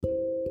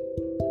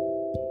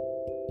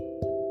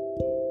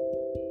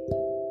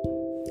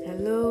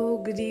Hello,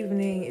 good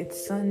evening.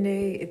 It's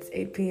Sunday. It's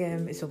 8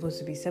 p.m. It's supposed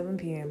to be 7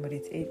 p.m., but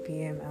it's 8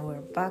 p.m. and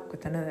we're back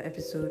with another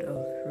episode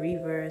of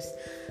Reverse.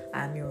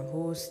 I'm your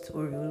host,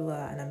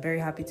 Oriolua, and I'm very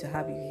happy to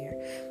have you here.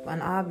 We're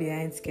an hour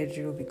behind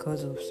schedule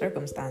because of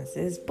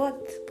circumstances, but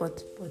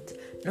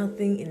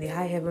nothing in the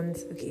high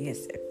heavens. Okay,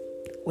 yes.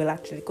 Well,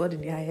 actually, God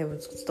in the high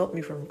heavens could stop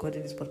me from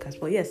recording this podcast,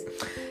 but yes,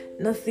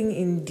 nothing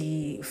in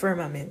the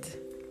firmament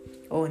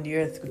or on the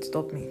earth could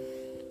stop me.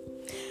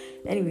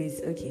 Anyways,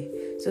 okay,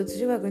 so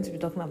today we're going to be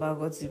talking about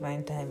God's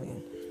divine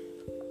timing.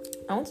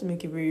 I want to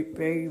make it very,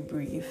 very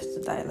brief so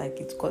that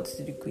it cuts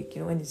to the quick,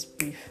 when it's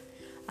brief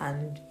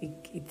and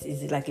it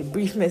is like a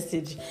brief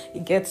message,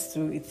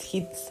 it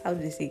hits, how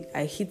do they say,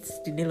 I hit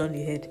the nail on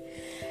the head.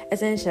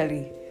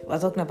 Essentially, we're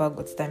talking about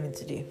God's timing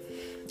today,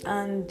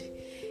 and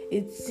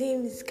it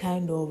seems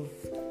kind of,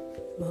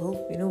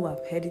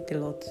 I've heard it a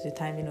lot, the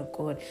timing of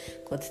God.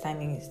 God's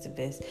timing is the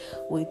best.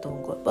 Wait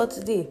on God. But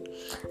today,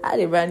 I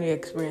had a brand new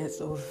experience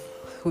of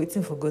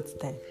waiting for God's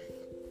time.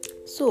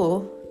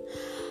 So,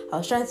 I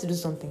was trying to do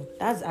something.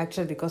 That's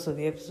actually because of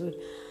the episode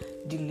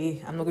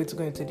delay. I'm not going to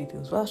go into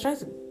details, but I was trying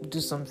to do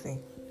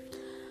something.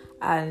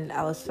 And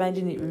I was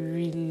finding it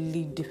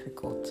really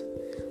difficult.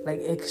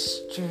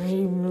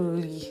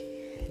 Extremely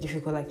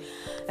difficult.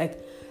 I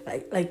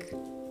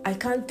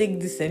can't take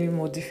this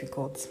anymore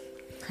difficult.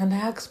 And I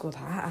asked God,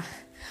 are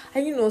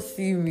you not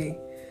seeing me?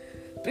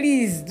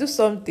 Please do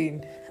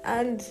something.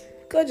 And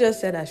God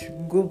just said I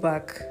should go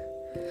back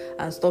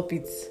and stop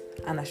it,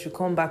 and I should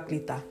come back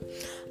later.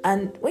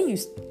 And when you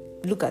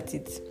look at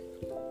it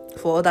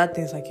for other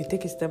things, like you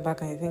take a step back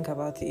and you think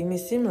about it, it may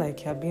seem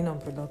like you're being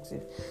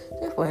unproductive.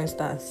 Say, for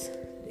instance,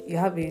 you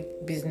have a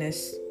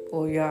business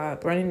or you're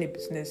running a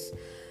business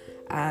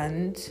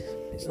and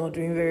it's not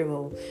doing very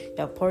well.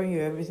 You're pouring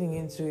your everything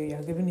into it.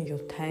 You're giving it your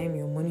time,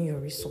 your money, your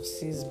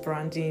resources,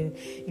 branding.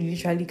 You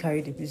literally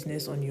carry the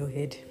business on your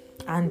head,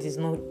 and it's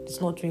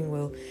not doing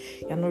well.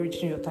 You're not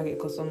reaching your target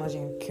customers.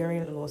 You're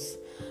incurring loss.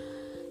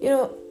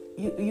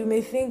 You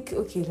may think,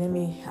 okay, let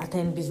me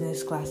attend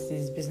business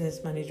classes,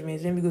 business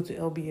management. Let me go to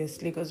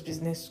LBS, Lagos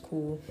Business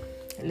School.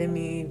 Let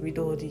me read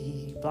all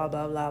the blah,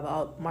 blah, blah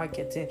about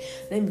marketing.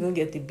 Let me go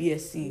get the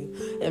BSc,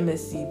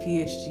 MSc,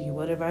 PhD,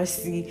 whatever I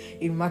see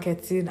in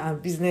marketing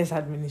and business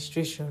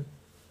administration.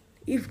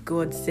 If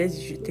God says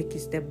you should take a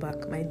step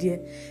back, my dear,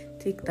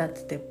 take that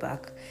step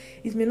back.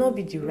 It may not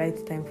be the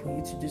right time for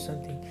you to do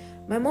something.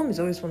 My mom is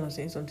always fond of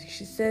saying something.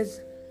 She says,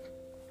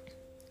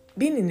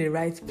 being in the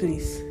right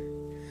place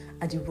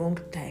at the wrong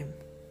time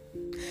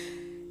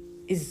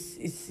is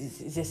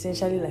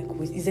essentially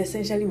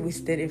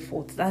wasted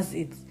effort. That's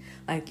it.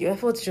 Your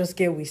efforts just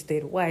get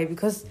wasted. Why?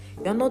 Because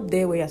you're not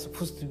there where you're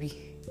supposed to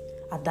be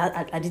at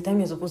the time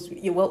you're supposed to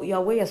be.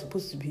 You're where you're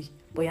supposed to be,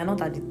 but you're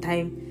not at the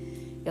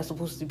time you're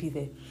supposed to be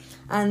there.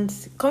 And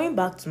coming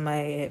back to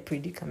my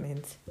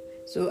predicament,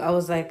 so I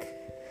was like,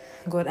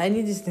 God, I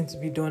need this thing to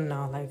be done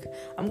now.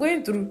 I'm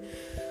going through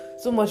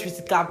so much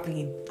physical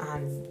pain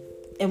and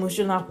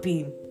emotional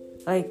pain.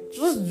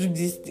 Just do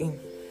this thing.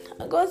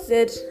 And God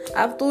said,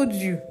 I've told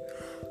you,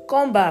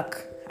 come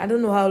back. I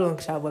don't know how long,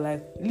 but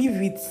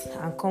leave it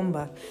and come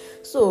back.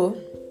 So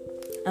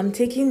I'm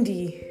taking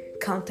the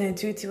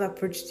counterintuitive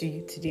approach to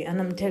you today, and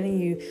I'm telling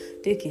you,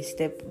 take a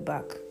step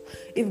back.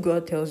 If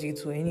God tells you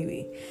to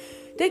anyway,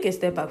 take a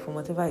step back from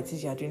whatever it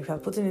is you're doing. If you're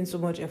putting in so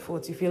much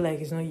effort, you feel like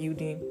it's not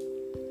yielding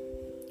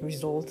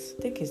results,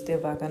 take a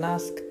step back and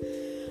ask,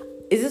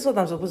 is this what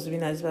I'm supposed to be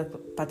in at this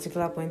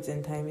particular point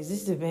in time? Is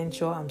this the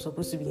venture I'm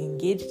supposed to be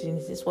engaged in?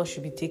 Is this what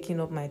should be taking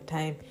up my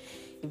time?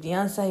 If the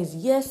answer is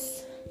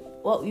yes,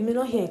 well, you may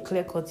not hear a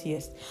clear-cut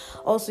yes.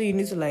 Also, you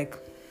need to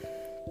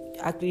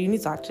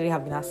actually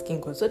have been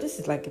asking God. So this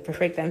is a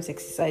perfect time to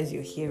exercise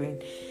your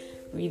hearing.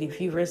 Read a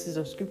few verses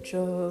of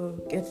scripture,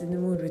 get in the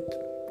mood with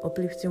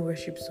uplifting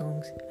worship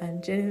songs,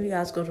 and genuinely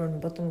ask God from the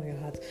bottom of your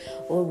heart,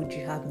 what would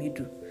you have me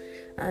do?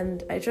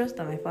 And I trust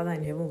that my Father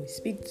in heaven will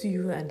speak to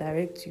you and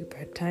direct you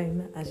per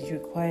time as you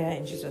require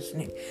in Jesus'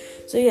 name.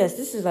 So yes,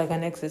 this is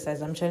an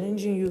exercise. I'm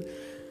challenging you.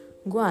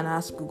 Go and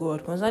ask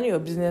God concerning your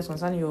business,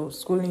 concerning your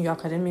schooling, your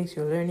academics,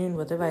 your learning,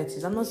 whatever it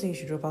is. I'm not saying you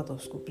should drop out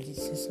of school, please.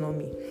 It's not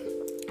me.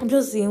 I'm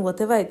just saying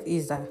whatever it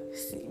is that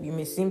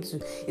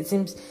it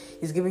seems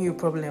it's giving you a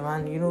problem,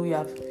 and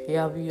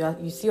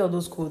you see all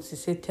those quotes. They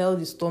say, tell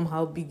the storm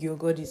how big your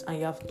God is, and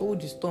you have told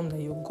the storm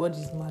that your God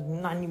is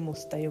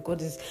magnanimous, that your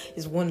God is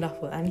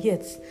wonderful, and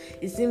yet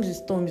it seems the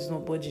storm is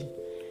not budging.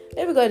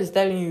 Maybe God is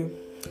telling you,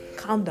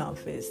 calm down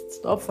first,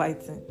 stop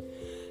fighting,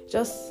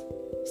 just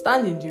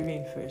stand in the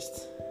rain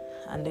first,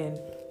 and then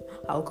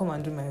I'll come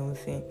and do my own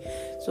thing.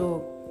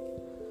 So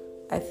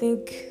I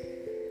think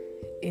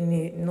in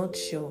a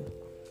nutshell,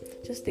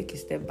 just take a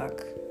step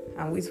back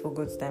and wait for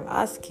God's time.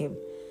 Ask Him,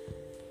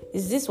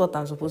 is this what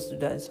I'm supposed to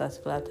do at this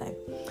particular time?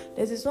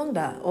 There's a song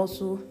that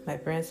also my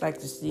parents like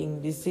to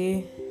sing. They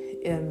say,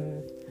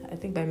 I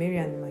think by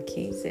Miriam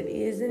McKee, said,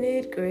 "Isn't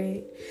it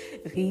great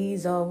if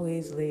he's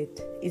always late?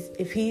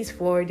 If he's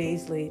 4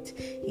 days late,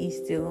 he's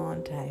still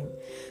on time."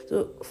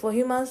 So for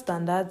human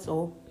standards,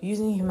 or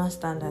using human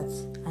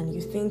standards, and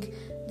you think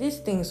this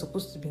thing is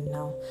supposed to be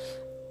now,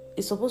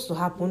 it's supposed to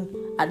happen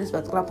at this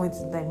particular point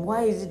in time,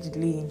 why is it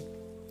delaying?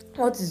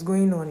 What is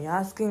going on? You're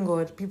asking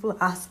God, people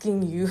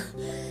asking you,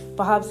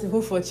 perhaps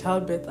even for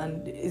childbirth,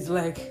 and it's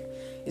like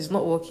it's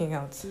not working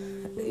out.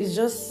 It's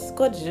just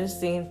God is just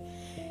saying,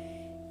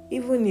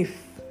 even if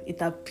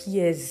it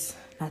appears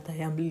that I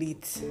am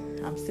late,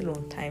 I'm still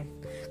on time.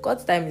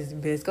 God's time is the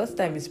best. God's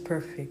time is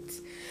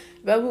perfect.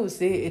 The Bible will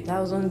say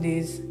 1,000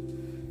 days,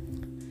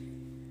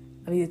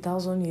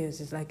 1,000 years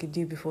is like a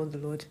day before the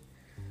Lord.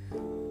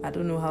 I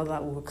don't know how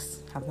that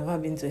works. I've never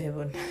been to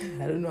heaven.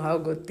 I don't know how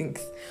God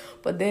thinks.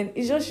 But then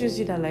it just shows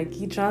you that like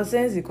he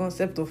transcends the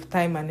concept of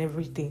time and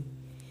everything.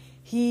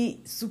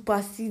 He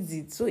supersedes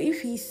it. So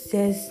if he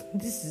says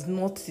this is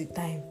not the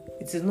time,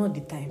 it is not the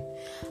time.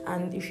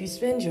 And if you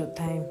spend your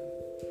time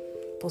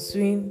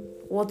pursuing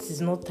what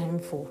is not time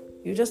for,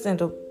 you just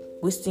end up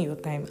wasting your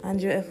time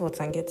and your efforts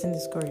and getting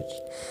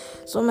discouraged.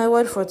 So my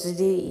word for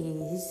today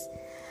is,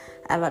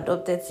 I've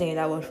adopted saying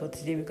that word for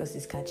today because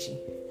it's catchy.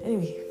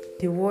 Anyway,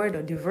 the word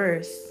or the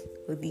verse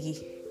or the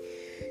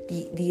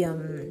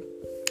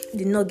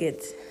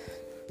nugget,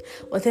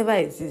 whatever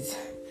it is,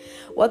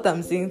 what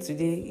I'm saying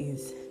today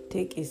is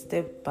take a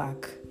step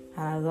back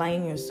and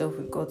align yourself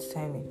with God's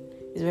timing.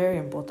 It's very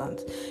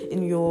important.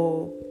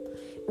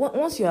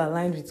 Once you're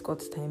aligned with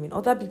God's timing,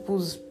 other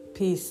people's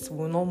pace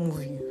will not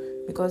move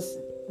you, because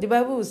the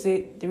Bible will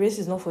say the race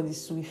is not for the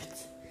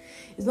swift.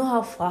 It's not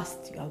how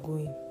fast you are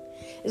going.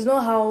 It's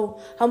not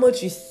how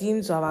much you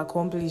seem to have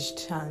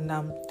accomplished, and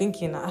I'm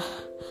thinking,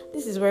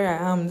 this is where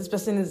I am. This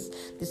person is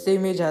the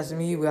same age as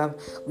me.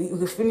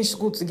 We finished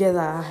school together.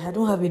 I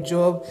don't have a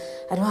job.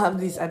 I don't have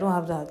this. I don't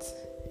have that.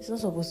 It's not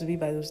supposed to be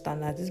by those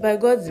standards. It's by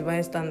God's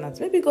divine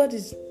standards. Maybe God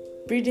is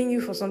breeding you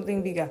for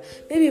something bigger.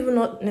 Maybe even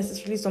not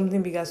necessarily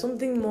something bigger.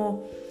 Something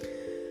more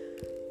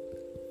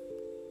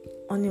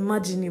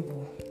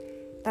unimaginable.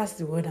 That's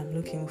the word I'm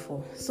looking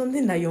for.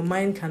 Something that your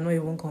mind cannot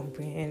even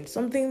comprehend.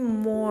 Something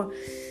more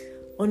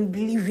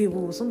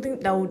unbelievable. Something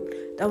that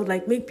would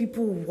like make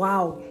people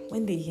wow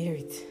when they hear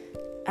it.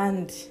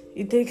 And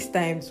it takes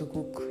time to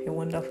cook a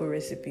wonderful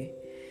recipe.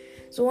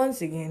 So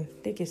once again,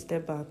 take a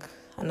step back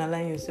and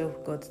align yourself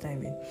with God's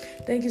timing.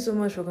 Thank you so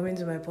much for coming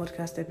to my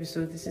podcast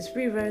episode. This is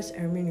Free Verse.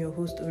 I remain your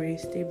host, Ori.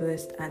 Stay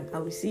blessed, and I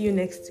will see you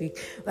next week.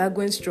 We are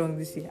going strong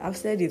this year. I've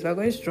said it. We're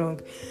going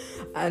strong,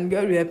 and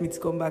God will help me to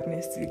come back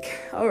next week.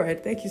 All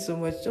right. Thank you so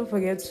much. Don't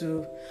forget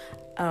to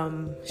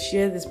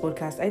share this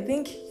podcast. I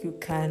think you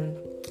can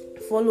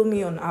follow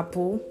me on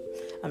Apple.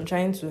 I'm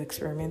trying to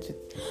experiment with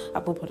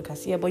Apple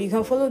Podcasts here, but you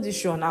can follow this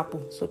show on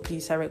Apple. So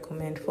please, I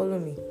recommend, follow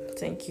me.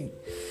 Thank you.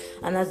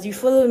 And as you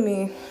follow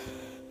me,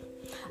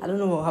 I don't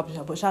know what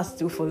happened, but just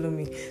still follow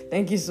me.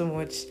 Thank you so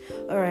much.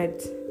 All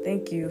right.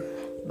 Thank you.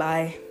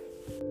 Bye.